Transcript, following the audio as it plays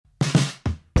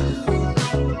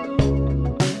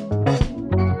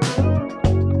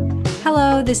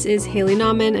Hello, this is Haley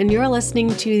Nauman, and you're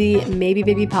listening to the Maybe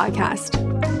Baby podcast.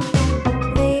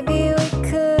 Maybe we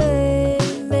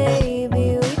could,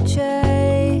 maybe we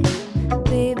try.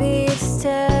 Maybe it's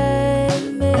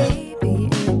time, maybe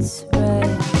it's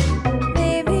right.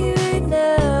 Maybe right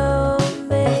now,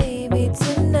 maybe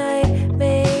tonight,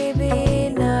 maybe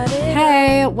not.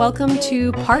 Hey, welcome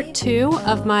to part 2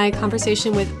 of my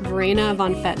conversation with Verena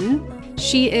von Pfetten.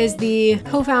 She is the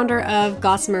co-founder of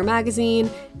Gossamer Magazine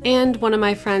and one of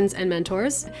my friends and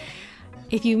mentors.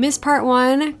 If you missed part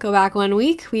 1, go back 1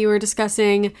 week. We were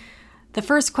discussing the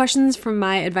first questions from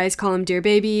my advice column, Dear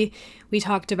Baby. We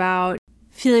talked about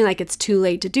feeling like it's too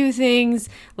late to do things,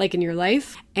 like in your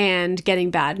life, and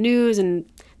getting bad news, and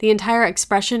the entire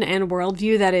expression and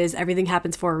worldview that is everything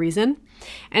happens for a reason.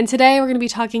 And today we're going to be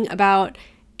talking about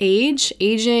age,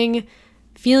 aging,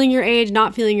 feeling your age,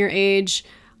 not feeling your age,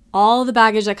 all the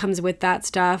baggage that comes with that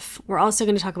stuff. We're also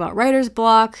going to talk about writer's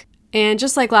block. And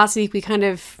just like last week, we kind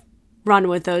of run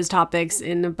with those topics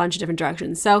in a bunch of different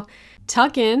directions. So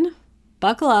tuck in,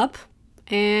 buckle up,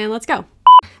 and let's go.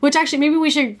 Which actually, maybe we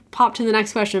should pop to the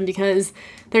next question because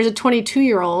there's a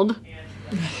 22-year-old.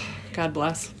 God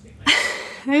bless.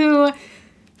 Who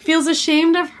feels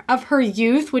ashamed of her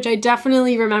youth, which I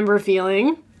definitely remember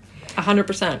feeling.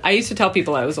 100%. I used to tell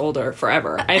people I was older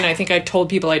forever. And I think I told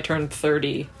people I turned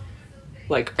 30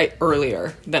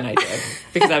 earlier than I did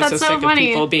because I was so sick of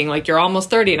people being like, you're almost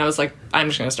 30. And I was like, I'm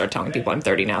just going to start telling people I'm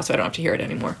 30 now so I don't have to hear it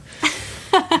anymore.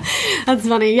 That's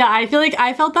funny. Yeah, I feel like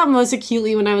I felt that most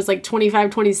acutely when I was like 25,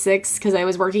 26 because I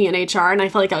was working in HR and I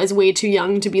felt like I was way too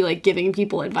young to be like giving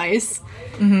people advice.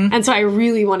 Mm-hmm. And so I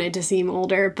really wanted to seem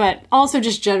older, but also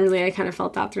just generally I kind of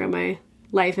felt that throughout my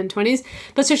life in 20s.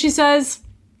 But so she says,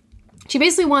 she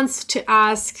basically wants to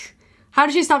ask, how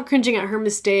did she stop cringing at her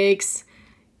mistakes,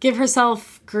 give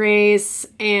herself grace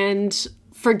and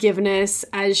forgiveness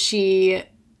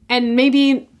and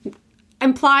maybe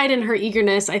implied in her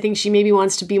eagerness, I think she maybe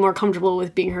wants to be more comfortable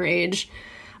with being her age.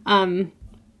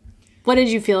 What did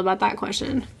you feel about that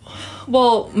question?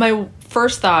 Well, my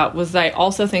first thought was that I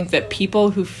also think that people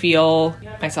who feel,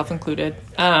 myself included,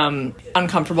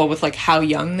 uncomfortable with like how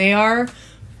young they are,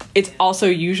 it's also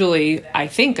usually, I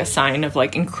think, a sign of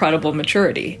like incredible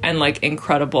maturity and like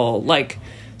incredible like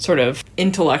sort of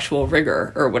intellectual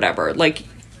rigor or whatever. Like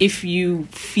if you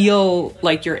feel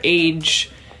like your age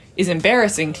is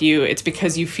embarrassing to you, it's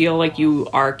because you feel like you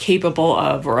are capable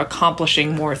of or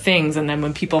accomplishing more things. And then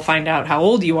when people find out how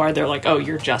old you are, they're like, oh,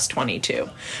 you're just 22,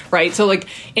 right? So like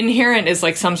inherent is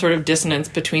like some sort of dissonance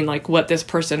between like what this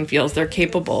person feels they're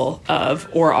capable of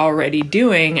or already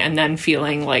doing, and then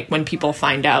feeling like when people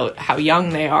find out how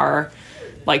young they are,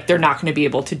 like they're not going to be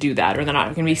able to do that or they're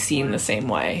not going to be seen the same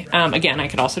way. Again, I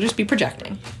could also just be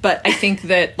projecting. But I think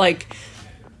that like,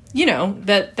 you know,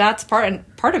 that's part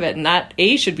of it, and that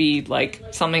age should be like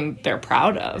something they're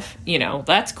proud of. You know,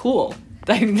 that's cool.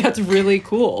 I think that's really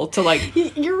cool to like.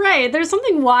 You're right. There's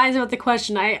something wise about the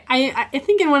question. I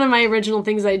think in one of my original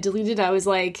things I deleted, I was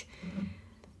like,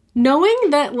 knowing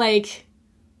that like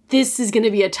this is going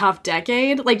to be a tough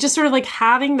decade, like just sort of like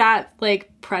having that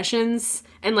like prescience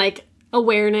and like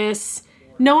awareness,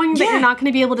 knowing that you're not going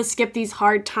to be able to skip these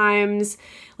hard times.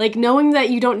 Like, knowing that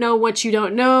you don't know what you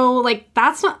don't know, like,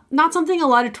 that's not something a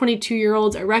lot of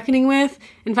 22-year-olds are reckoning with.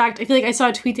 In fact, I feel like I saw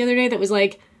a tweet the other day that was,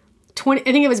 like, I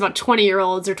think it was about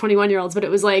 20-year-olds or 21-year-olds, but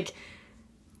it was, like,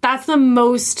 that's the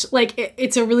most, like,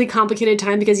 it's a really complicated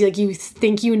time because, like, you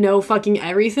think you know fucking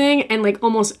everything, and, like,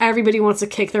 almost everybody wants to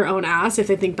kick their own ass if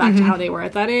they think back to how they were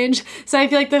at that age. So I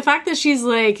feel like the fact that she's,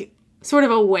 like, sort of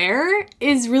aware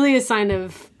is really a sign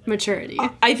of maturity.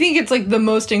 I think it's like the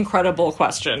most incredible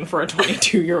question for a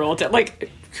 22-year-old.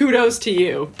 Like, kudos to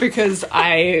you, because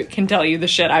I can tell you the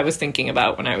shit I was thinking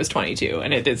about when I was 22,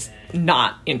 and it is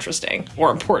not interesting or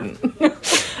important.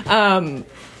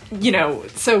 You know,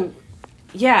 so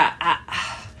yeah,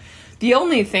 the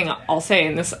only thing I'll say,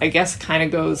 and this I guess kind of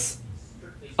goes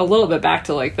a little bit back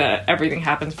to like the everything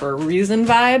happens for a reason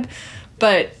vibe.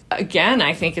 But again,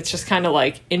 I think it's just kind of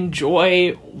like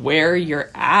enjoy where you're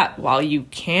at while you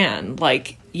can.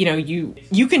 Like, you know,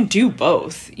 you can do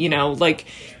both, you know, like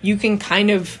you can kind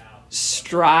of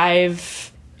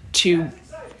strive to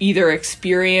either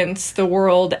experience the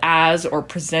world as or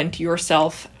present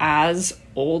yourself as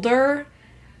older.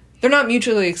 They're not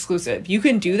mutually exclusive. You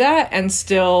can do that and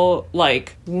still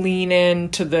like lean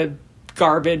into the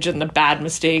garbage and the bad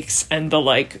mistakes and the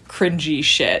like cringy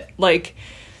shit. Like,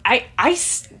 I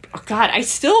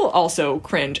still also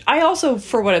cringe. I also,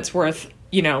 for what it's worth,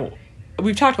 you know,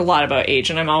 we've talked a lot about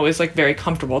age and I'm always like very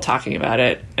comfortable talking about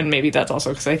it. And maybe that's also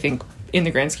because I think in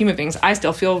the grand scheme of things, I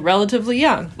still feel relatively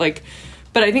young. Like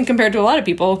But I think compared to a lot of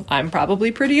people, I'm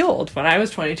probably pretty old. When I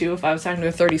was 22, if I was talking to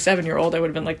a 37-year-old, I would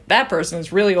have been like, that person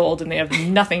is really old and they have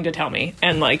nothing to tell me.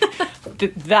 And like,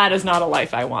 that is not a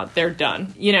life I want. They're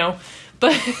done, you know?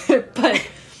 But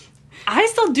I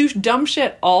still do dumb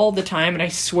shit all the time. And I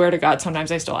swear to God,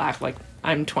 sometimes I still act like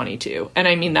I'm 22. And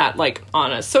I mean that like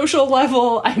on a social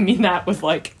level. I mean that with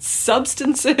like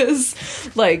substances,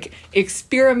 like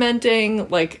experimenting,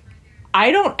 like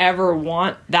I don't ever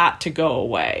want that to go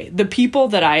away. The people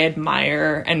that I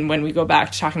admire, and when we go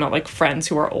back to talking about like friends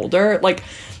who are older, like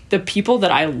the people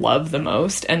that I love the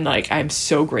most and like I'm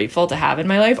so grateful to have in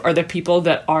my life are the people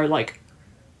that are like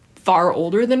far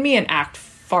older than me and act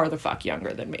far the fuck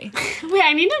younger than me. Wait,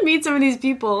 I need to meet some of these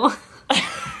people.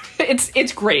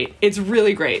 It's great. It's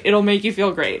really great. It'll make you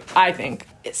feel great, I think.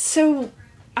 So,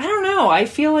 I don't know. I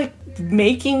feel like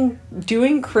doing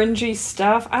cringy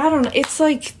stuff, I don't know. It's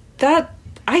like that.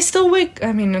 I still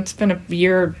I mean, it's been a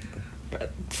year,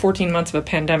 14 months of a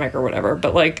pandemic or whatever,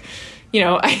 but like, you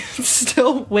know, I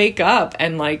still wake up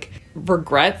and like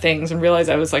regret things and realize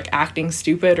I was like acting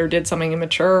stupid or did something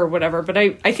immature or whatever. But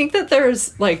I think that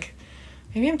there's like,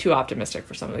 maybe I'm too optimistic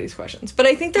for some of these questions, but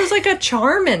I think there's like a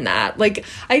charm in that. Like,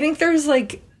 I think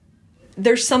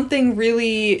there's something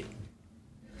really,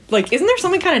 like, isn't there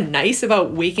something kind of nice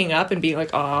about waking up and being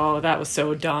like, oh, that was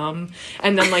so dumb?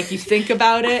 And then like you think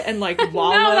about it and like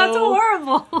wallow. No, that's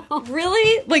horrible.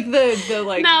 Really? Like the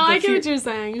like. No, I get fear, what you're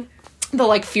saying. the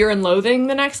like fear and loathing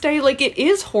the next day. Like it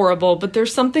is horrible, but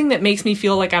there's something that makes me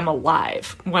feel like I'm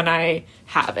alive when I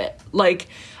have it. Like,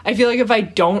 I feel like if I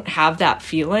don't have that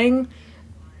feeling,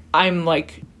 I'm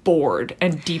like bored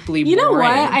and deeply boring. You know what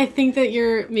I think that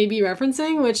you're maybe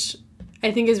referencing, which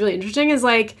I think is really interesting, is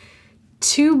like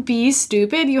to be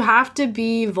stupid, you have to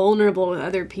be vulnerable with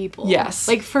other people. Yes.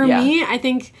 Like for me, I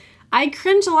think I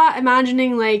cringe a lot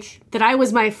imagining like that I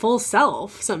was my full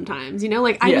self sometimes, you know,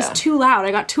 like I was too loud.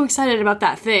 I got too excited about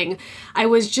that thing. I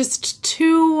was just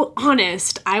too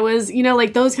honest. I was, you know,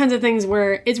 like those kinds of things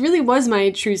where it really was my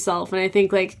true self. And I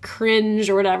think like cringe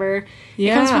or whatever,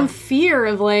 it comes from fear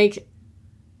of like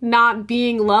not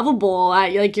being lovable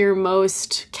at like your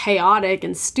most chaotic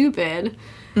and stupid.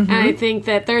 Mm-hmm. And I think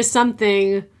that there's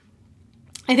something,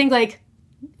 I think like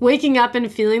waking up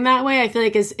and feeling that way, I feel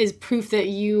like is proof that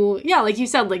you, like you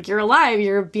said, like you're alive,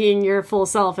 you're being your full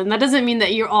self. And that doesn't mean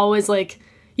that you're always like,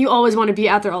 you always want to be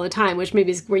out there all the time, which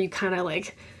maybe is where you kind of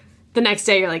like, the next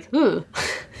day you're like, ooh.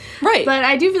 Right. But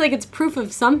I do feel like it's proof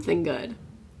of something good.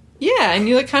 Yeah, and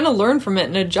you like kind of learn from it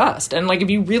and adjust. And like if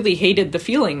you really hated the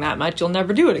feeling that much, you'll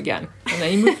never do it again. And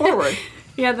then you move forward.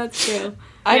 Yeah, that's true.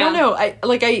 I don't know.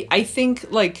 I think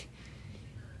like,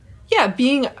 yeah,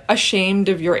 being ashamed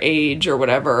of your age or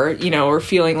whatever, you know, or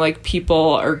feeling like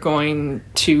people are going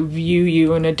to view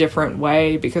you in a different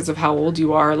way because of how old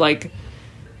you are. Like,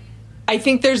 I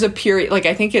think there's a period, like,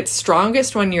 I think it's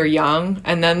strongest when you're young.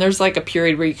 And then there's like a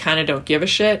period where you kind of don't give a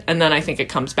shit. And then I think it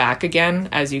comes back again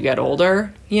as you get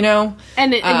older, you know?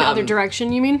 And in the other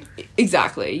direction, you mean?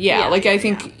 Exactly. Yeah. Like, I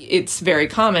think it's very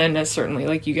common as certainly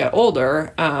like you get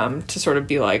older, to sort of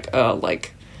be like, oh,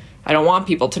 like, I don't want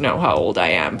people to know how old I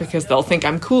am because they'll think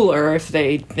I'm cooler if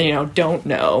they, you know, don't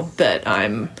know that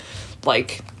I'm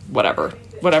like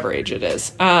whatever age it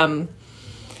is. And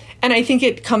I think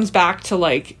it comes back to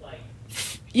like,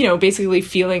 you know, basically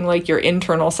feeling like your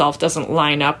internal self doesn't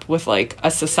line up with like a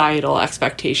societal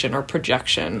expectation or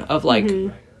projection of like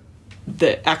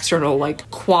the external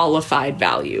like qualified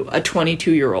value. A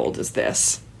 22-year-old is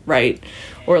this, right?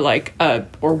 Or like,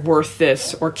 or worth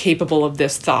this, or capable of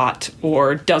this thought,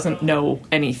 or doesn't know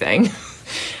anything.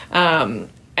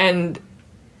 And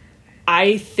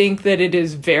I think that it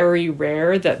is very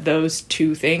rare that those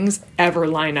two things ever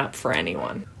line up for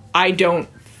anyone. I don't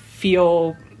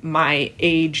feel my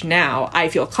age now. I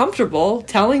feel comfortable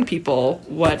telling people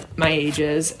what my age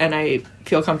is, and I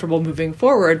feel comfortable moving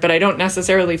forward, but I don't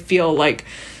necessarily feel like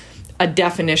a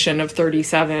definition of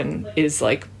 37 is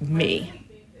like me.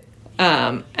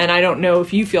 And I don't know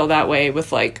if you feel that way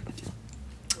with like,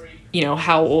 you know,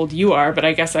 how old you are, but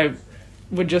I guess I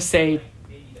would just say,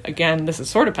 again, this is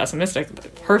sort of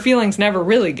pessimistic. Her feeling's never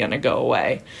really going to go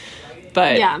away.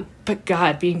 But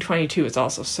God, being 22 is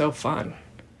also so fun.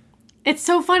 It's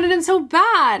so fun and it's so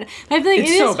bad. I feel like it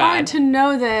is hard to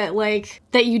know that, like,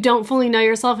 that you don't fully know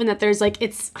yourself and that there's, like,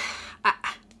 it's...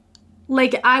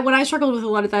 what I struggled with a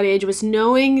lot at that age was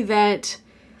knowing that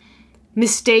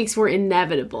mistakes were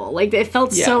inevitable. Like, it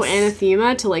felt so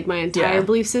anathema to, like, my entire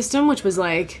belief system, which was,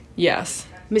 like... Yes.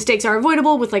 Mistakes are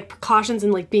avoidable with, like, precautions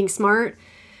and, like, being smart.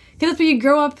 Because that's what you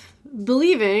grow up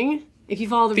believing if you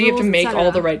follow the rules, you have to make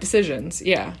all the right decisions,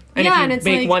 And if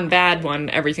you make like, one bad one,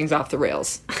 everything's off the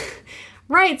rails.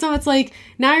 Right, so it's like,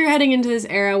 now you're heading into this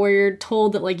era where you're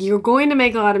told that, like, you're going to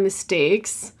make a lot of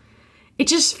mistakes. It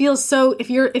just feels so,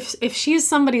 if she's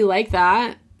somebody like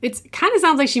that, it kind of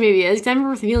sounds like she maybe is, because I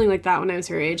remember feeling like that when I was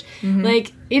her age. Mm-hmm.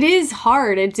 Like, it is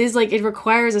hard. It is, like, it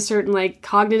requires a certain, like,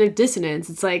 cognitive dissonance.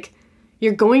 It's like,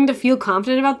 you're going to feel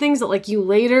confident about things that, like, you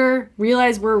later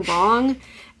realize were wrong.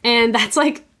 And that's,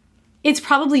 like, it's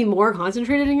probably more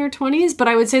concentrated in your 20s, but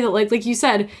I would say that, like you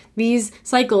said, these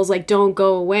cycles, like, don't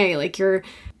go away. Like, you're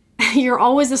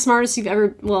always the smartest you've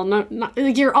ever, well, not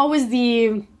like, you always have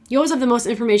the most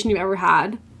information you've ever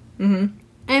had. Mm-hmm.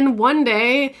 And one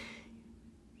day,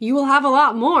 you will have a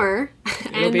lot more.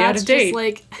 You'll be out of date. Just,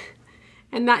 like,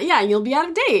 and that, yeah, you'll be out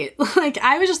of date. Like,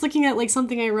 I was just looking at, like,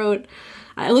 something I wrote.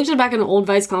 I looked back at an old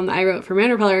Vice column that I wrote for Man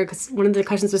Repeller, because one of the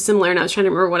questions was similar, and I was trying to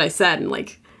remember what I said,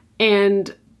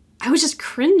 and I was just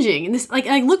cringing. And this, like,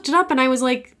 I looked it up and I was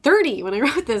like 30 when I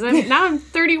wrote this. Now I'm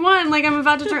 31. Like, I'm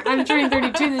turning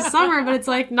 32 this summer, but it's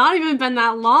like not even been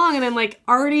that long. And I'm like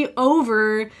already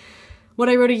over what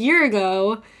I wrote a year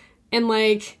ago. And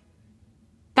like,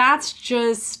 that's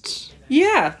just,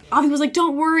 yeah. Avi was like,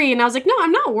 don't worry. And I was like, no,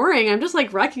 I'm not worrying. I'm just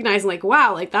like recognizing like,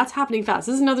 wow, like that's happening fast.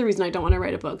 This is another reason I don't want to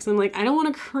write a book. So I'm like, I don't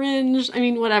want to cringe. I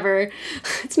mean, whatever.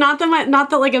 It's not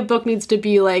that like a book needs to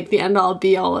be like the end all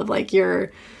be all of like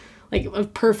your, like, a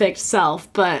perfect self,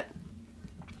 but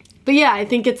yeah, I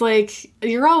think it's like,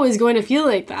 you're always going to feel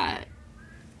like that.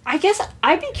 I guess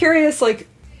I'd be curious, like,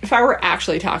 if I were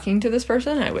actually talking to this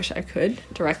person, I wish I could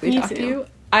directly talk to you,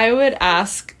 I would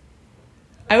ask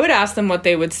them what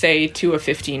they would say to a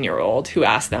 15-year-old who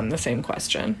asked them the same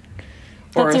question.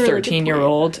 Or a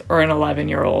 13-year-old, or an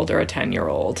 11-year-old, or a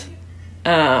 10-year-old.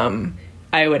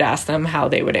 I would ask them how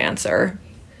they would answer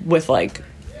with, like,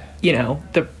 you know,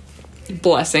 the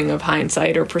blessing of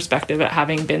hindsight or perspective at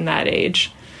having been that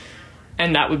age.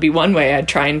 And that would be one way I'd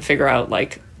try and figure out,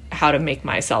 like, how to make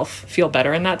myself feel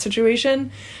better in that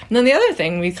situation. And then the other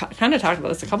thing, we kind of talked about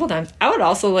this a couple times, I would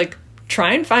also, like,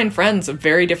 try and find friends of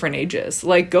very different ages.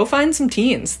 Like, go find some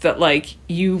teens that, like,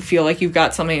 you feel like you've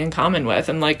got something in common with,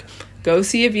 and, like, go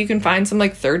see if you can find some,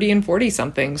 like, 30 and 40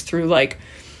 somethings through, like,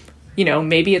 you know,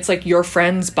 maybe it's like your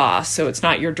friend's boss, so it's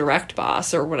not your direct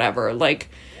boss or whatever. Like,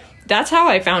 that's how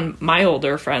I found my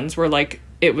older friends, were like,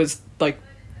 it was like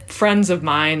friends of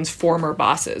mine's former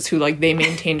bosses who, like, they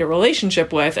maintained a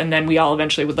relationship with, and then we all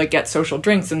eventually would, like, get social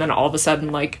drinks, and then all of a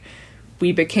sudden, like,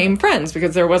 we became friends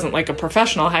because there wasn't, like, a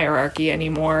professional hierarchy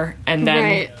anymore. And then,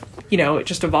 right, you know, it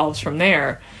just evolves from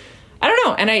there. I don't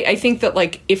know. And I think that,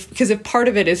 like, if part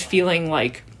of it is feeling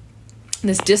like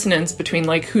this dissonance between,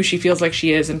 like, who she feels like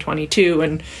she is in 22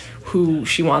 and who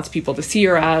she wants people to see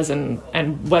her as,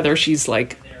 and whether she's,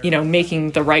 like, you know,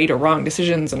 making the right or wrong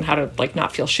decisions and how to, like,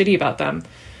 not feel shitty about them.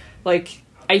 Like,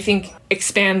 I think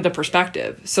expand the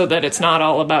perspective so that it's not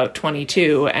all about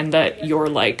 22, and that you're,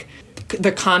 like,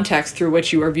 the context through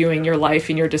which you are viewing your life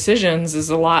and your decisions is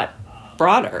a lot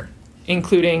broader,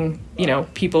 including, you know,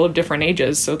 people of different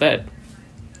ages, so that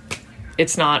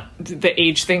it's not, the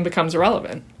age thing becomes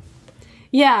irrelevant.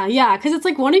 Yeah, because it's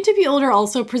like wanting to be older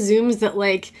also presumes that,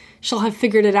 like, she'll have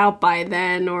figured it out by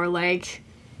then, or, like,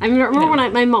 I remember when one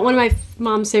of my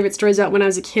mom's favorite stories about when I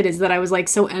was a kid is that I was, like,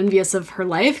 so envious of her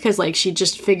life because, like, she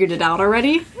just figured it out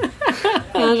already.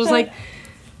 And I was like,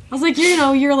 you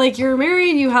know, you're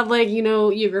married, you have, like, you know,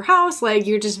 you have your house, like,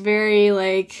 you're just very,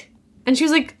 like, and she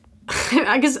was like,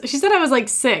 I guess she said I was, like,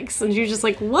 6, and she was just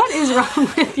like, what is wrong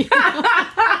with you?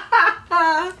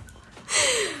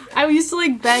 I used to,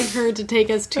 like, beg her to take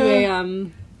us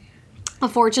to a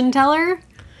fortune teller.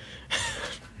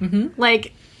 Mm-hmm.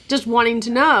 Like, just wanting to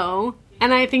know.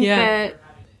 And I think that,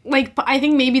 like, I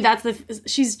think maybe that's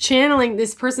she's channeling,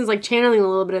 this person's, like, channeling a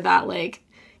little bit of that, like,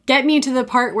 get me to the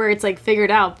part where it's, like,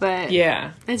 figured out, but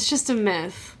it's just a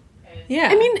myth. Yeah.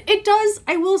 I mean, it does,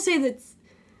 I will say that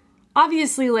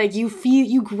obviously, like,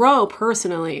 you grow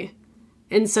personally,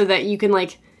 and so that you can,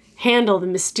 like, handle the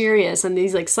mysterious and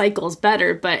these, like, cycles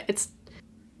better, but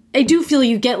I do feel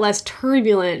you get less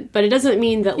turbulent, but it doesn't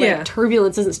mean that, like,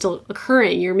 turbulence isn't still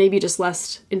occurring. You're maybe just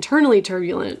less internally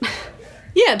turbulent.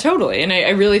 Yeah, totally. And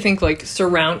I really think, like,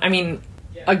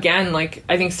 again, like,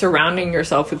 I think surrounding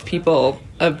yourself with people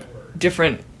of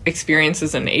different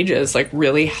experiences and ages, like,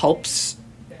 really helps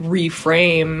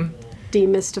reframe,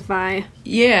 demystify.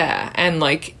 Yeah, and,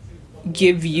 like,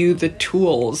 give you the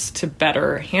tools to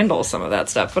better handle some of that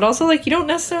stuff. But also, like, you don't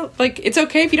necessarily, like, it's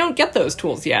okay if you don't get those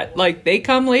tools yet. Like, they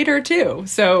come later too.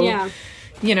 So,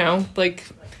 you know, like,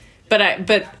 but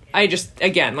I just,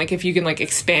 again, like, if you can, like,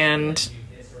 expand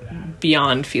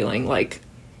beyond feeling like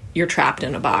you're trapped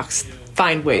in a box,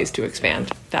 find ways to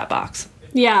expand that box.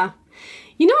 Yeah.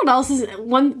 You know what else is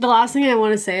the last thing I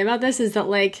want to say about this is that,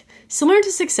 like, similar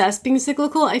to success being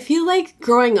cyclical, I feel like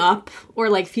growing up or,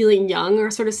 like, feeling young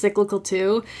are sort of cyclical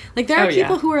too. Like, there are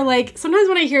people who are like, sometimes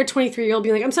when I hear a 23-year-old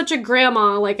be like, I'm such a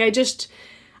grandma, like,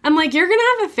 I'm like, you're gonna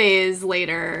have a phase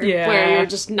later where you're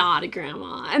just not a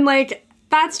grandma. And, like,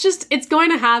 that's just, it's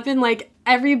going to happen. Like,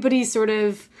 everybody sort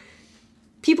of,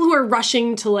 people who are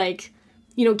rushing to, like,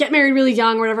 you know, get married really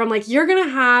young or whatever, I'm like, you're gonna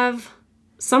have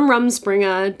some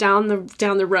rumspringa down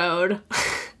the road.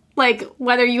 Like,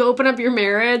 whether you open up your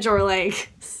marriage or,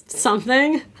 like,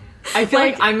 something. I feel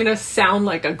like I'm gonna sound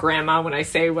like a grandma when I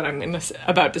say what I'm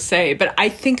about to say, but I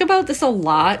think about this a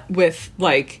lot with,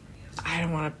 like, I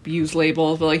don't want to use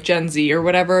labels, but, like, Gen Z or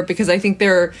whatever, because I think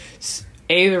they're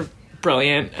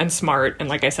brilliant and smart, and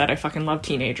like I said, I fucking love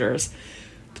teenagers.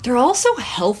 But they're also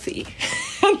healthy.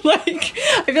 And, like,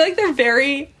 I feel like they're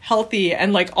very healthy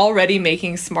and, like, already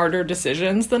making smarter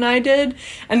decisions than I did.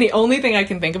 And the only thing I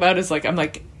can think about is, like, I'm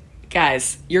like,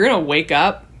 guys, you're gonna wake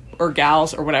up, or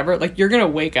gals or whatever, like, you're gonna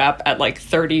wake up at, like,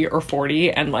 30 or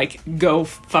 40 and, like, go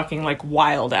fucking, like,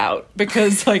 wild out.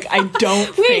 Because, like, I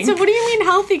don't Wait, so what do you mean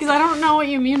healthy? Because I don't know what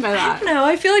you mean by that. I don't know.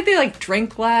 I feel like they, like,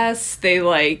 drink less. They,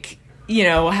 like, you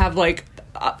know, have, like,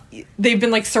 they've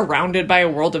been, like, surrounded by a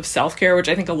world of self-care, which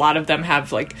I think a lot of them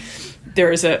have, like, there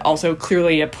is also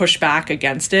clearly a pushback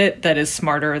against it that is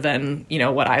smarter than, you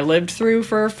know, what I lived through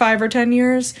for 5 or 10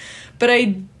 years. But I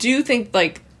do think,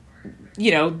 like,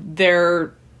 you know,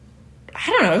 they're, I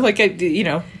don't know, like, you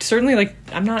know, certainly, like,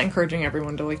 I'm not encouraging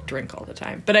everyone to, like, drink all the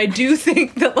time. But I do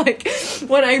think that, like,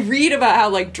 when I read about how,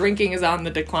 like, drinking is on the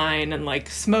decline and, like,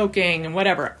 smoking and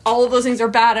whatever, all of those things are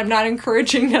bad. I'm not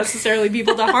encouraging necessarily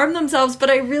people to harm themselves. But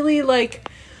I really, like,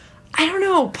 I don't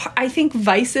know. I think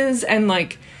vices and,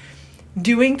 like,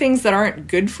 doing things that aren't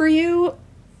good for you,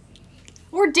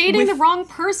 or dating the wrong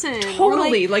person,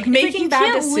 totally, like making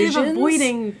bad decisions,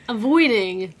 live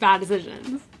avoiding bad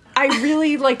decisions. I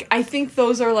really, like, I think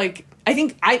those are, like, I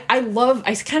think I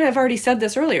kind of already said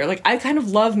this earlier, like, I kind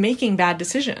of love making bad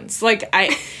decisions. Like,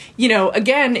 you know,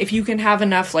 again, if you can have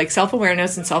enough, like,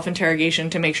 self-awareness and self-interrogation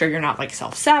to make sure you're not, like,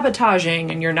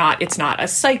 self-sabotaging, and it's not a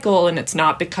cycle, and it's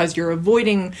not because you're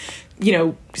avoiding, you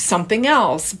know, something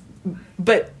else,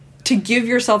 but to give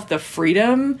yourself the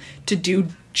freedom to do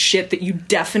shit that you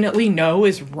definitely know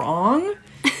is wrong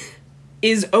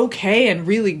is okay and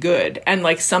really good, and,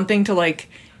 like, something to, like,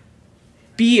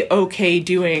 be okay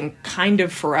doing kind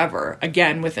of forever,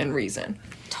 again, within reason.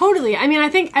 Totally. I mean, I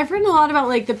think I've written a lot about,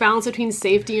 like, the balance between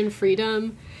safety and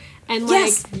freedom, and,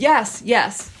 like, yes,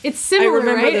 it's similar,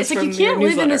 right? It's like you can't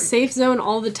live in a safe zone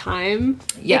all the time.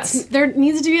 Yes, there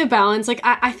needs to be a balance. Like,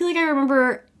 I feel like I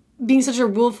remember being such a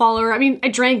rule follower. I mean, I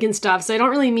drank and stuff, so I don't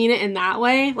really mean it in that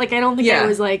way. Like, I don't think I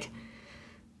was, like,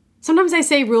 sometimes I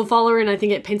say rule follower and I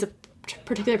think it paints a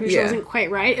particular picture that wasn't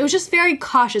quite right. It was just very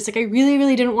cautious. Like, I really,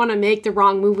 really didn't want to make the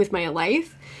wrong move with my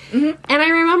life. Mm-hmm. And I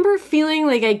remember feeling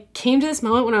like I came to this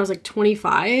moment when I was, like,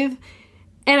 25,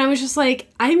 and I was just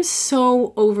like, I'm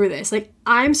so over this. Like,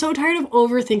 I'm so tired of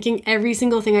overthinking every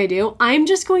single thing I do. I'm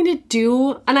just going to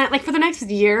do, and I, like, for the next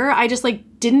year, I just,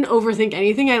 like, didn't overthink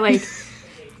anything. I,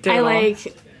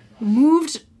 like,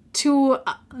 moved to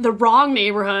the wrong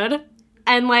neighborhood,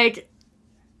 and, like,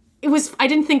 I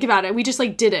didn't think about it. We just,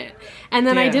 like, did it. And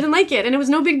then I didn't like it, and it was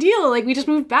no big deal. Like, we just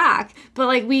moved back. But,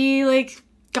 like, we, like,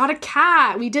 got a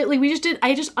cat. I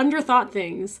just underthought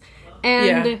things.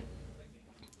 And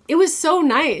it was so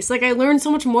nice. Like, I learned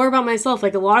so much more about myself.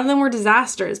 Like, a lot of them were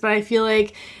disasters, but I feel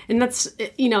like, and that's,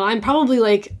 you know, I'm probably,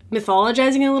 like,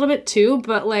 mythologizing a little bit too,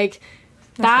 but, like,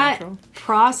 that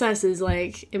process is,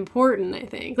 like, important, I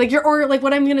think. Like,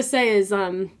 what I'm gonna say is,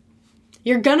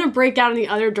 you're gonna break out in the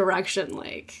other direction,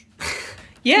 like.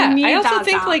 Yeah, I also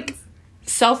think, like,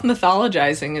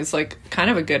 self-mythologizing is, like, kind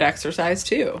of a good exercise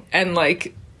too, and,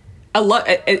 like,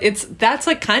 that's,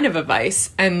 like, kind of a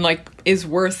vice, and, like, is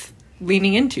worth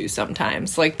leaning into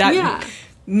sometimes. Like, that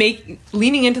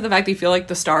leaning into the fact that you feel like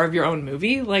the star of your own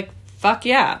movie. Like, fuck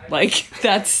yeah, like,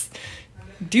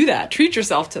 do that. Treat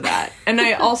yourself to that. And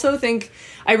I also think,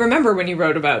 I remember when you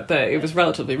wrote about it was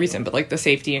relatively recent, but, like, the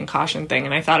safety and caution thing,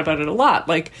 and I thought about it a lot,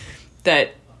 like,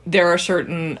 that there are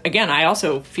certain, again, I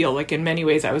also feel like in many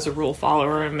ways I was a rule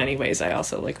follower, in many ways I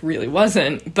also, like, really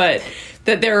wasn't, but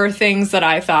that there are things that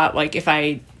I thought, like, if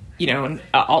I, you know, and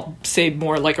I'll say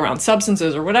more, like, around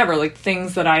substances or whatever, like,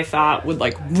 things that I thought would,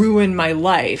 like, ruin my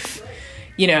life,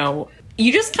 you know,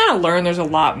 you just kind of learn there's a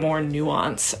lot more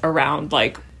nuance around,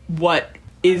 like, what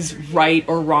is right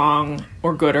or wrong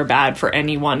or good or bad for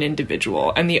any one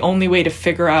individual. And the only way to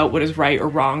figure out what is right or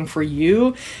wrong for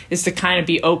you is to kind of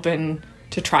be open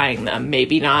to trying them.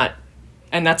 Maybe not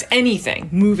And that's anything.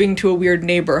 Moving to a weird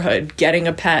neighborhood, getting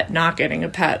a pet, not getting a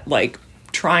pet, like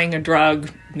trying a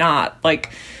drug, not,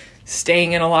 like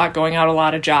staying in a lot, going out a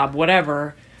lot, a job,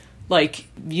 whatever. Like,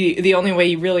 the only way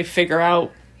you really figure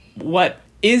out what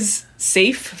is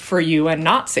safe for you and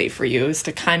not safe for you is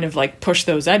to kind of like push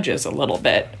those edges a little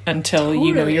bit until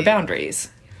you know your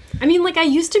boundaries. I mean, like, I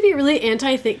used to be really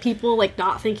people, like,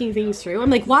 not thinking things through. I'm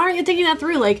like, why aren't you thinking that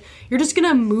through? Like, you're just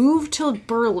gonna move to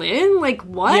Berlin? Like,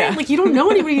 what? Yeah. Like, you don't know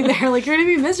anybody there. Like, you're gonna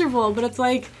be miserable. But it's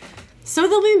like, so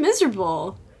they'll be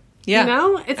miserable. Yeah. You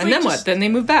know? It's and like then what? Then they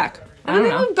move back. And then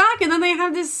they move back, and then they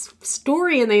have this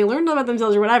story, and they learn about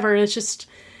themselves or whatever, and it's just,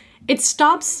 it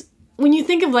stops, when you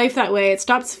think of life that way, it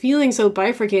stops feeling so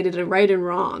bifurcated and right and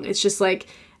wrong. It's just like,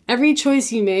 every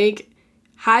choice you make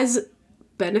has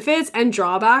benefits and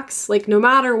drawbacks, like, no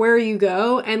matter where you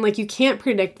go, and, like, you can't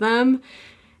predict them,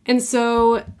 and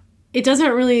so it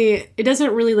doesn't really,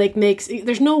 like,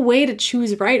 there's no way to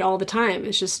choose right all the time.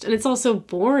 It's just, and it's also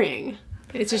boring.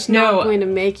 It's just not going to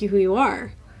make you who you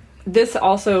are. This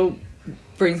also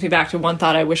brings me back to one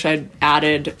thought I wish I'd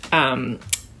added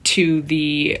to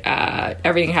the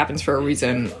everything happens for a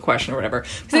reason question or whatever.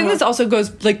 Because I think this also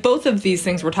goes, like, both of these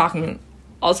things we're talking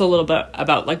also a little bit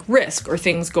about, like, risk or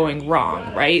things going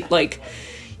wrong, right? Like,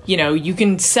 you know, you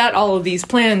can set all of these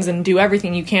plans and do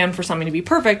everything you can for something to be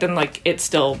perfect, and, like, it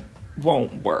still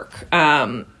won't work.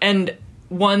 And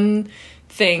one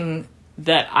thing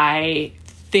that I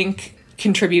think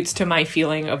contributes to my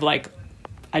feeling of, like,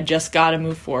 I just gotta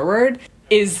move forward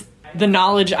is the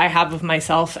knowledge I have of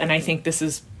myself, and I think this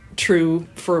is true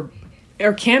for,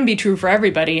 or can be true for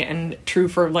everybody, and true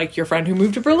for, like, your friend who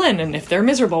moved to Berlin, and if they're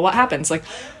miserable, what happens? Like,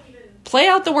 play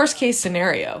out the worst case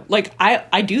scenario. Like,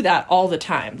 I do that all the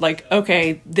time. Like,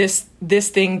 okay, this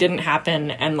thing didn't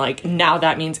happen, and, like, now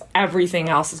that means everything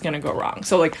else is gonna go wrong.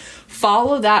 So, like,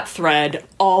 follow that thread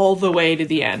all the way to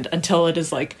the end until it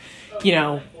is, like, you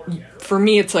know, for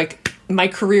me, it's like, my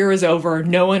career is over.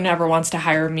 No one ever wants to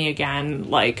hire me again.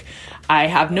 Like, I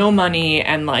have no money,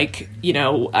 and, like, you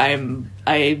know, I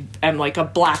am like a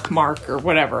black mark or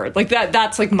whatever. Like,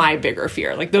 that's like my bigger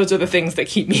fear. Like, those are the things that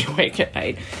keep me awake at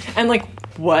night. And, like,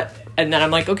 what? And then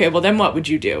I'm like, okay, well, then what would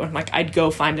you do? And I'm like, I'd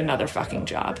go find another fucking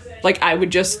job. Like, I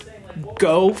would just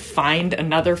go find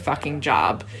another fucking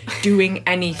job doing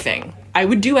anything. I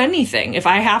would do anything. If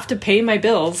I have to pay my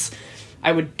bills,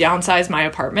 I would downsize my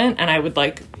apartment, and I would,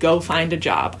 like, go find a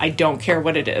job. I don't care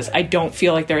what it is. I don't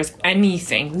feel like there's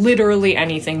anything, literally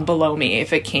anything below me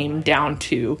if it came down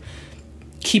to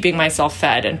keeping myself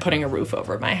fed and putting a roof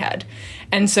over my head.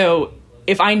 And so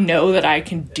if I know that I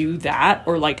can do that,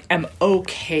 or, like, am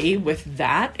okay with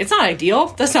that, it's not ideal.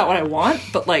 That's not what I want,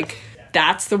 but, like,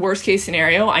 that's the worst case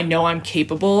scenario. I know I'm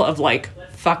capable of, like,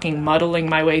 fucking muddling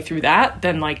my way through that.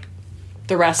 Then, like,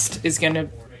 the rest is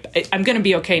I'm going to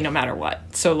be okay no matter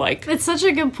what. So, like, it's such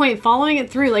a good point. Following it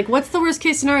through, like, what's the worst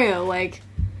case scenario? Like,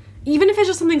 even if it's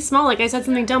just something small, like I said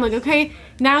something dumb, like, okay,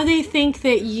 now they think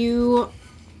that you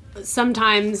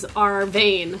sometimes are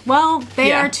vain. Well,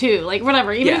 they are too. Like,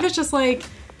 whatever. Even if it's just, like,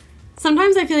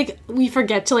 sometimes I feel like we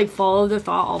forget to, like, follow the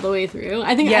thought all the way through.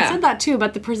 I think I said that too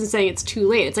about the person saying it's too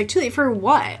late. It's like, too late for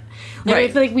what? Like, I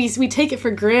feel like we take it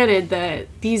for granted that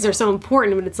these are so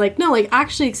important, but it's like, no, like,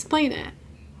 actually explain it.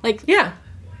 Like,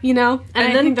 you know? And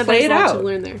I think that there's a lot to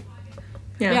learn there.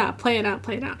 Yeah, play it out.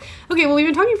 Okay, well, we've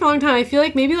been talking for a long time. I feel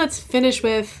like maybe let's finish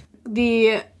with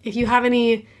if you have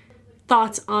any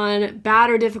thoughts on bad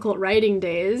or difficult writing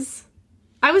days.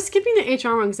 I was skipping the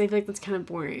HR one because I feel like that's kind of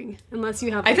boring. Unless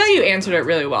you have... I thought you answered it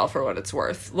really well for what it's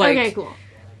worth. Like, okay, cool.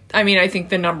 I mean, I think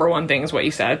the number one thing is what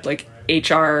you said. Like,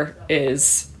 HR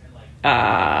is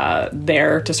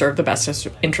there to serve the best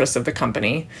interests of the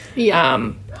company.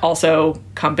 Yeah. Also,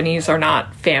 companies are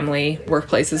not family.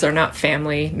 Workplaces are not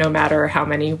family, no matter how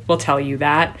many will tell you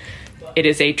that. It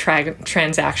is a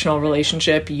transactional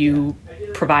relationship. You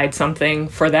provide something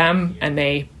for them, and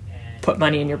they put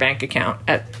money in your bank account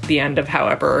at the end of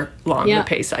however long the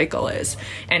pay cycle is.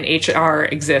 And HR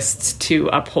exists to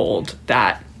uphold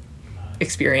that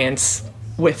experience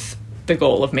with the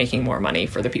goal of making more money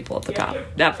for the people at the top.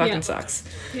 That fucking sucks.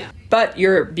 Yeah. But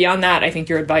beyond that, I think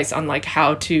your advice on, like,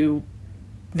 how to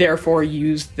therefore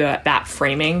use that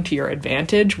framing to your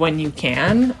advantage when you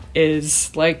can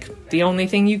is, like, the only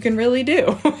thing you can really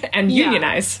do. And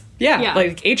unionize. Yeah.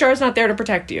 Like, HR is not there to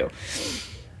protect you.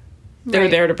 They're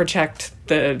there to protect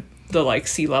the like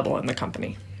C-level in the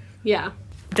company. Yeah.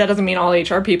 That doesn't mean all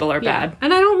HR people are bad.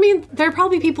 And I don't mean, there are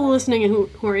probably people listening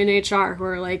who are in HR who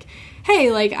are like,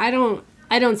 hey, like, I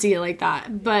don't see it like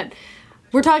that. But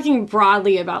we're talking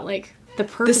broadly about, like, the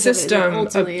purpose the system of it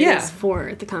ultimately is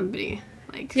for the company.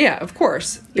 Like, yeah, of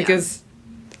course. Because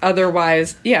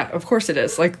otherwise, yeah, of course it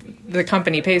is. Like, the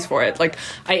company pays for it. Like,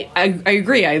 I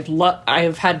agree.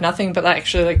 I've had nothing but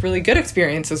actually, like, really good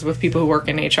experiences with people who work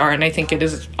in HR, and I think it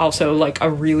is also, like, a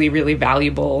really, really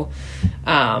valuable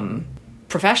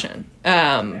profession.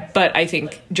 But I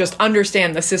think just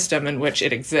understand the system in which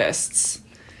it exists.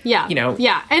 Yeah. You know.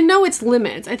 Yeah, and know its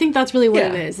limits. I think that's really what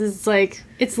Yeah. it is. It's like,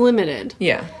 it's limited.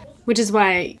 Yeah. Which is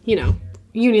why, you know,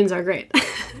 unions are great.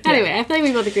 Anyway, Yeah. I feel like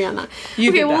we both agree on that. You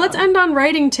okay, did well, that let's one. end on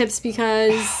writing tips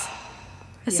because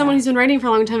as someone who's been writing for a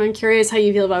long time, I'm curious how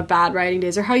you feel about bad writing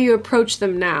days or how you approach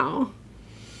them now.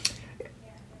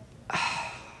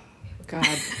 God.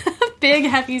 Big,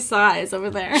 heavy sighs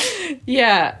over there.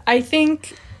 Yeah, I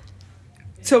think...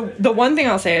 So the one thing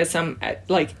I'll say is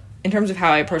like, in terms of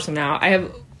how I approach them now, I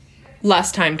have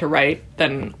less time to write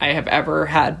than I have ever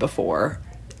had before,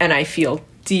 and I feel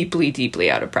deeply, deeply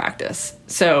out of practice.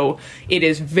 So it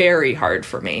is very hard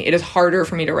for me. It is harder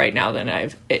for me to write now than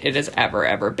it has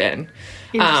ever been.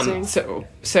 Interesting.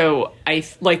 So I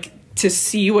like to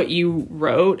see what you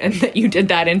wrote and that you did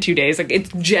that in 2 days. Like,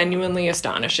 it's genuinely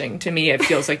astonishing to me. It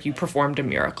feels like you performed a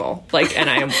miracle. Like, and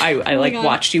I like God.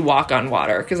 watched you walk on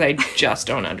water because I just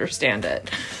don't understand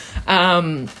it.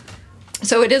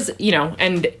 So it is, you know,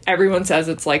 and everyone says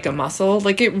it's like a muscle.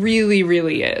 Like, it really,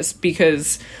 really is,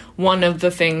 because one of the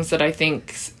things that I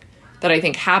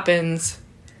think happens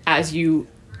as you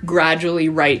gradually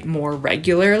write more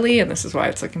regularly, and this is why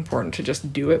it's, like, important to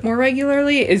just do it more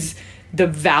regularly, is the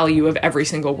value of every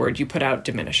single word you put out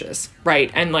diminishes,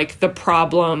 right? And, like, the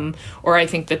problem, or I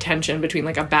think the tension between,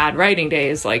 like, a bad writing day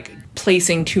is, like,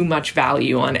 placing too much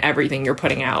value on everything you're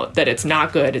putting out, that it's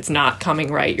not good, it's not coming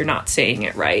right, you're not saying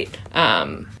it right.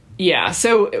 Yeah,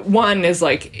 so one is,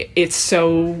 like, it's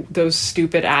so, those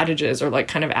stupid adages are, like,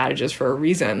 kind of adages for a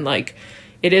reason. Like,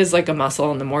 it is like a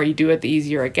muscle, and the more you do it, the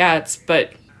easier it gets.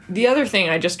 But the other thing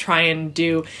I just try and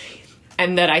do,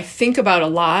 and that I think about a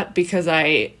lot because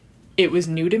it was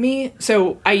new to me.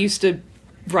 So I used to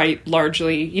write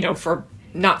largely, you know,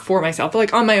 not for myself, but,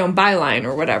 like, on my own byline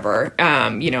or whatever,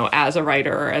 you know, as a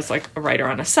writer, or as, like, a writer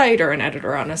on a site or an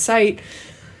editor on a site.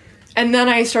 And then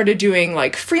I started doing,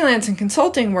 like, freelance and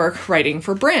consulting work, writing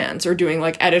for brands or doing,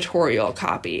 like, editorial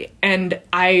copy. And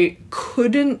I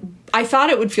thought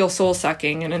it would feel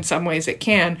soul-sucking, and in some ways it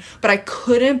can, but I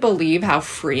couldn't believe how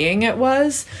freeing it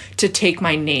was to take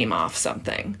my name off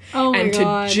something. Oh my and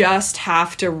God. to just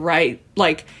have to write,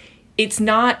 like, it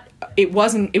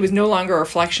was no longer a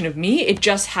reflection of me. It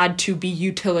just had to be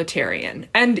utilitarian.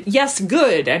 And yes,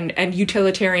 good and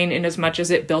utilitarian in as much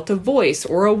as it built a voice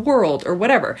or a world or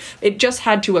whatever. It just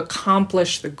had to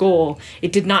accomplish the goal.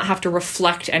 It did not have to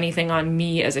reflect anything on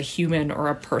me as a human or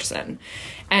a person.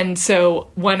 And so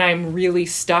when I'm really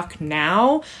stuck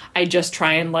now, I just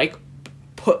try and, like,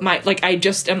 I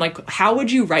just am like, how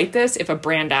would you write this if a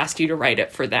brand asked you to write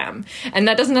it for them? And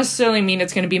that doesn't necessarily mean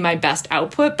it's going to be my best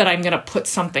output, but I'm going to put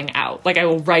something out. Like, I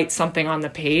will write something on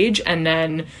the page, and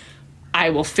then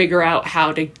I will figure out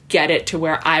how to get it to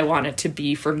where I want it to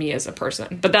be for me as a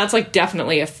person. But that's, like,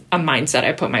 definitely a mindset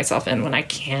I put myself in when I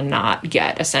cannot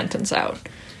get a sentence out.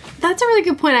 That's a really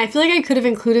good point. I feel like I could have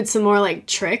included some more, like,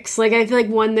 tricks. Like, I feel like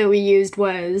one that we used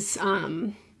was,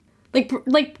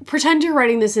 like pretend you're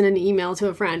writing this in an email to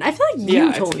a friend. I feel like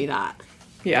you told me that.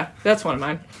 Yeah, that's one of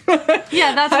mine.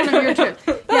 Yeah, that's one of your tricks.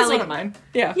 That's Yeah, like, one of mine.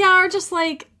 Yeah. Yeah, or just,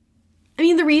 like, I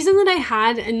mean, the reason that I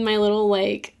had in my little,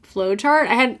 like, flow chart,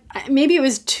 maybe it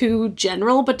was too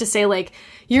general, but to say, like,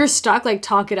 you're stuck, like,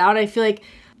 talk it out, I feel like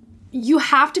you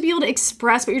have to be able to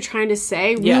express what you're trying to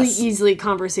say really easily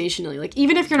conversationally. Like,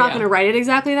 even if you're not going to write it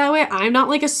exactly that way, I'm not,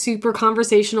 like, a super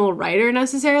conversational writer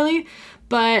necessarily,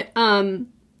 but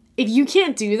if you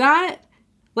can't do that,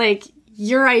 like,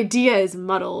 your idea is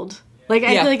muddled. Like,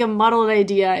 I feel like a muddled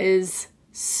idea is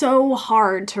so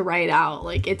hard to write out.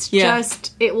 Like, it's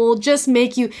just, it will just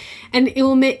make you, and it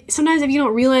will make, sometimes if you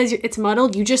don't realize it's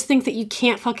muddled, you just think that you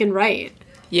can't fucking write.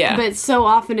 Yeah. But so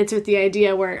often it's with the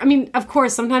idea where, I mean, of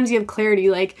course, sometimes you have clarity.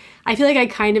 Like, I feel like I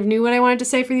kind of knew what I wanted to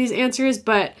say for these answers,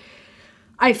 but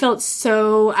I'm feeling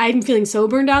so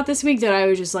burned out this week that I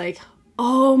was just like,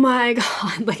 oh my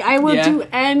God, like, I will do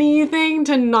anything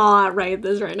to not write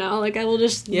this right now. Like, I will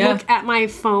just look at my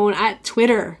phone at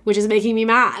Twitter, which is making me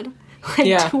mad.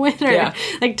 Like, Twitter.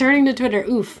 Like, turning to Twitter,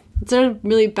 oof. It's a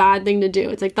really bad thing to do.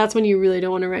 It's like, that's when you really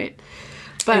don't want to write.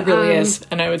 But, it really is.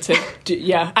 And I would say,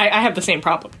 I have the same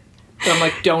problem. So I'm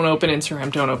like, don't open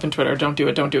Instagram, don't open Twitter, don't do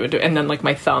it. And then, like,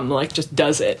 my thumb, like, just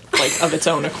does it, like, of its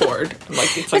own accord.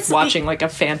 Like, it's like watching, like, a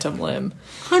phantom limb.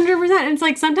 100%. And it's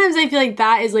like, sometimes I feel like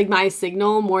that is, like, my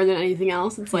signal more than anything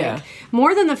else. It's like,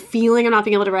 more than the feeling of not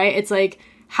being able to write, it's like,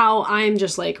 how I'm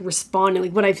just like responding,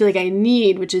 like what I feel like I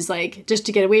need, which is like just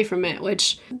to get away from it,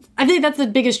 which I think that's the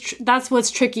biggest, that's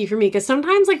what's tricky for me, because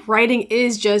sometimes like writing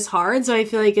is just hard. So I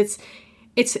feel like it's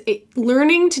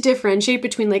learning to differentiate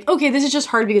between like, okay, this is just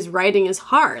hard because writing is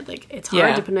hard. Like it's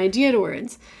hard to put an idea to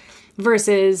words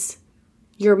versus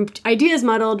your idea is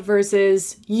muddled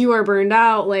versus you are burned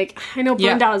out. Like I know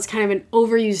burned out is kind of an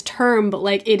overused term, but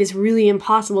like it is really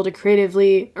impossible to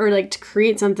creatively or like to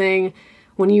create something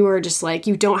when you are just like,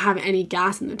 you don't have any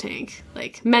gas in the tank,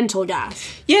 like mental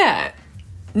gas. Yeah.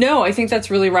 No, I think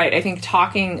that's really right. I think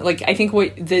talking, like, I think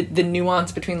what the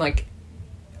nuance between like,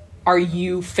 are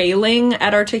you failing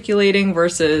at articulating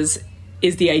versus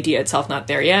is the idea itself not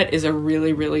there yet is a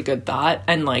really, really good thought.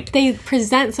 And like, they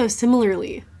present so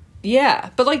similarly.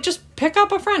 Yeah. But like, just pick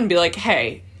up a friend and be like,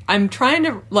 hey, I'm trying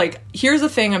to, like, here's a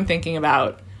thing I'm thinking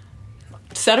about.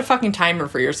 Set a fucking timer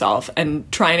for yourself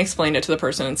and try and explain it to the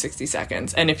person in 60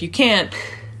 seconds. And if you can't,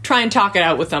 try and talk it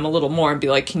out with them a little more and be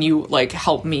like, can you like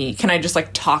help me? Can I just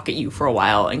like talk at you for a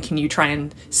while? And can you try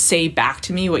and say back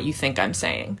to me what you think I'm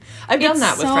saying? I've done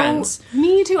that with friends.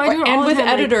 Me too. I do it all and the with time,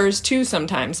 editors too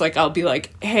sometimes. Like I'll be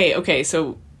like, hey, okay,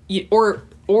 so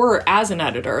or as an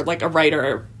editor, like a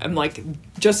writer, I'm like,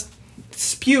 just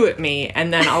spew at me,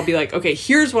 and then I'll be like, okay,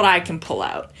 here's what I can pull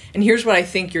out, and here's what I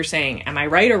think you're saying. Am I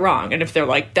right or wrong? And if they're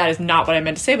like, that is not what I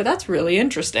meant to say, but that's really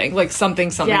interesting, like something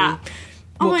will come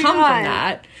from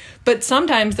that. But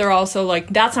sometimes they're also like,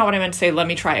 that's not what I meant to say, let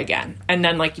me try again. And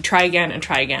then like you try again,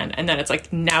 and then it's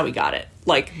like, now we got it.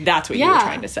 Like that's what you were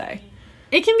trying to say.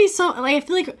 It can be so, like, I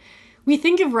feel like we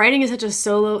think of writing as such a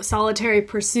solitary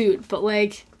pursuit, but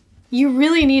like you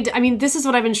really need to, I mean, this is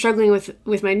what I've been struggling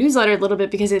with my newsletter a little bit,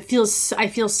 because I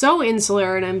feel so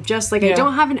insular, and I'm just like, I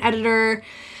don't have an editor.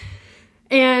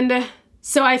 And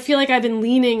so I feel like I've been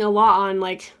leaning a lot on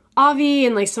like Avi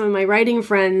and like some of my writing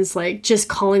friends, like just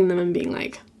calling them and being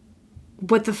like,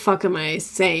 what the fuck am I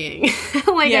saying?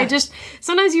 I just,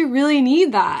 sometimes you really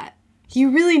need that.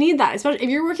 You really need that, especially if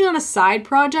you're working on a side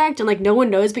project and like no one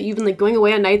knows, but you've been like going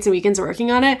away on nights and weekends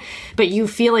working on it, but you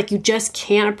feel like you just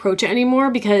can't approach it anymore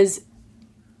because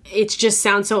it just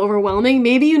sounds so overwhelming.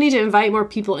 Maybe you need to invite more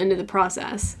people into the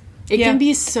process. It can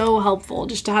be so helpful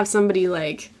just to have somebody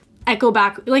like echo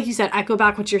back, like you said, echo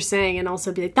back what you're saying, and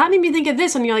also be like, that made me think of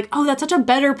this, and you're like, oh, that's such a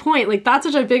better point. Like that's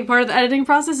such a big part of the editing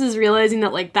process, is realizing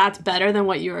that like that's better than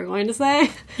what you were going to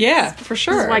say. Yeah, for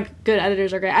sure. This is why good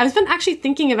editors are great. I've been actually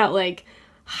thinking about like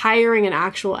hiring an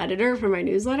actual editor for my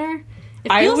newsletter.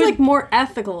 It feels like more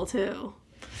ethical too.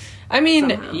 I mean,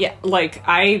 somehow. Yeah, like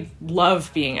I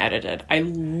love being edited. I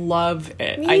love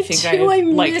it. Me I think too.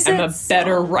 I'm a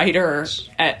better writer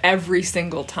at every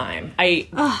single time.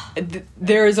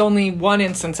 There is only one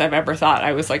instance I've ever thought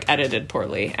I was like edited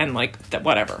poorly, and like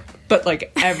whatever. But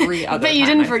like every other but you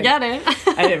time, didn't forget it.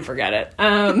 I didn't forget it.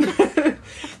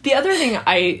 The other thing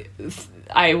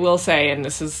I will say, and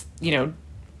this is, you know,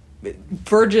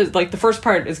 verges, like the first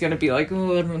part is going to be like,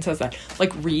 oh, everyone says that,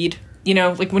 like read. You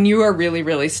know, like when you are really,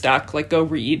 really stuck, like go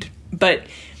read. But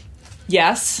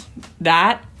yes,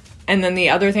 that. And then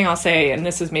the other thing I'll say, and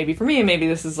this is maybe for me, and maybe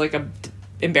this is like a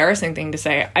embarrassing thing to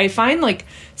say, I find like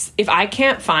if I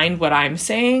can't find what I'm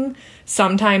saying,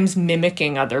 sometimes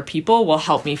mimicking other people will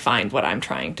help me find what I'm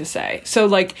trying to say. So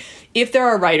like if there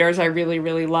are writers I really,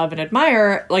 really love and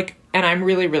admire, like, and I'm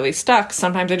really, really stuck,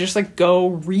 sometimes I just like go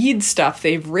read stuff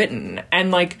they've written.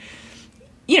 And like,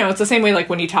 you know, it's the same way like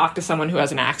when you talk to someone who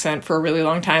has an accent for a really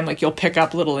long time, like you'll pick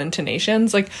up little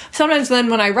intonations. Like sometimes then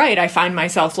when I write, I find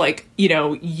myself like, you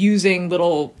know, using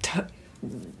little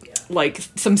like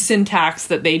some syntax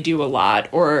that they do a lot,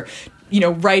 or, you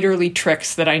know, writerly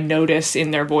tricks that I notice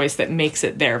in their voice that makes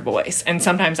it their voice. And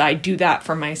sometimes I do that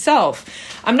for myself.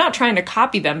 I'm not trying to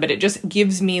copy them, but it just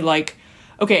gives me like,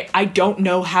 okay, I don't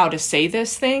know how to say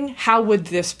this thing. How would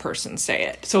this person say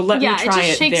it? So let me try it their way. Yeah, it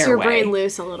just shakes your brain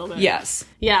loose a little bit. Yes.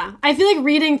 Yeah. I feel like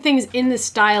reading things in the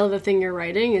style of the thing you're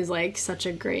writing is like such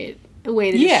a great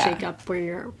way to just shake up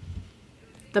where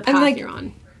the path you're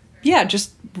on. Yeah,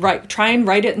 just try and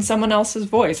write it in someone else's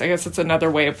voice. I guess it's another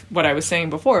way of what I was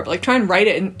saying before. But like try and write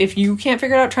it, and if you can't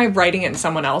figure it out, try writing it in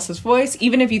someone else's voice,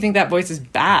 even if you think that voice is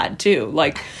bad too.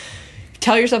 Like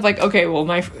tell yourself like, okay, well,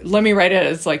 let me write it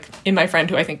as like in my friend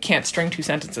who I think can't string two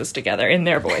sentences together in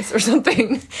their voice or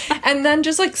something. And then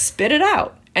just like spit it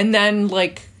out and then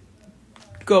like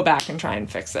go back and try and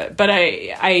fix it. But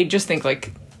I just think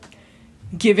like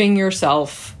giving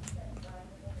yourself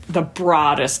the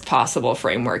broadest possible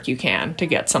framework you can to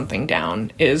get something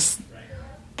down is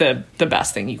the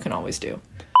best thing you can always do.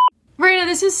 Verena,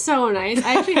 this is so nice.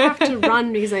 I actually have to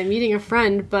run because I'm meeting a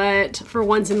friend, but for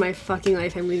once in my fucking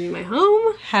life, I'm leaving my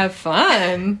home. Have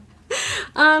fun.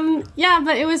 Yeah,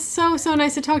 but it was so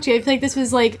nice to talk to you. I feel like this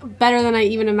was like better than I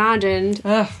even imagined.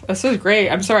 This is great.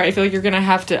 I'm sorry. I feel like you're gonna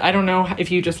have to. I don't know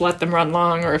if you just let them run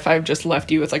long or if I've just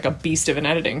left you with like a beast of an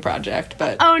editing project.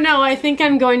 But Oh no, I think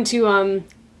I'm going to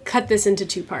cut this into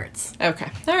 2 parts.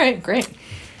 okay, all right, great.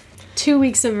 2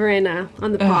 weeks of Verena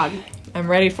on the pod. I'm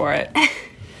ready for it.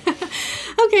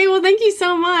 Okay, well, thank you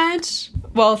so much.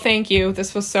 Well, thank you.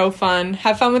 This was so fun.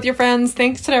 Have fun with your friends.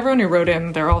 Thanks to everyone who wrote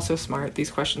in. They're all so smart. These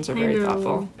questions are very know.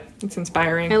 thoughtful. It's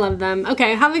inspiring. I love them.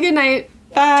 Okay, have a good night.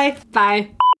 Bye.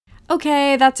 Bye.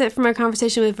 Okay, that's it for my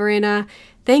conversation with Verena.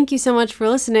 Thank you so much for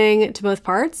listening to both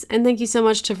parts, and thank you so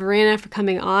much to Verena for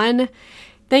coming on.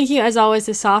 Thank you, as always,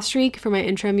 to Soft Streak for my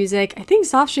intro music. I think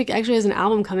Soft Streak actually has an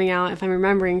album coming out, if I'm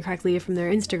remembering correctly from their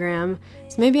Instagram,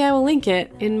 so maybe I will link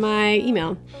it in my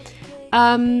email.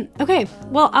 Okay,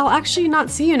 well, I'll actually not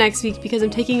see you next week because I'm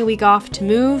taking a week off to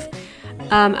move,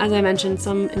 as I mentioned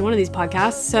in one of these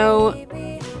podcasts, so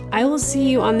I will see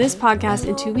you on this podcast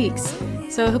in 2 weeks.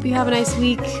 So I hope you have a nice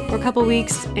week or a couple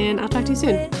weeks, and I'll talk to you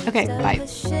soon. Okay, bye.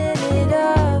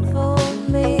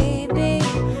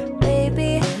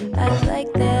 I'd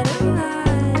like that a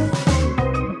lot.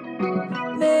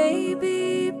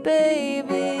 Maybe,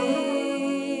 baby.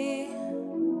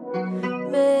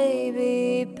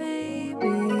 Maybe, baby.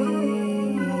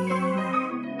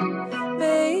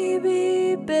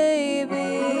 Maybe, baby.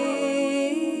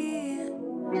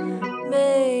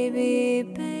 Maybe,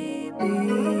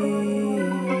 baby.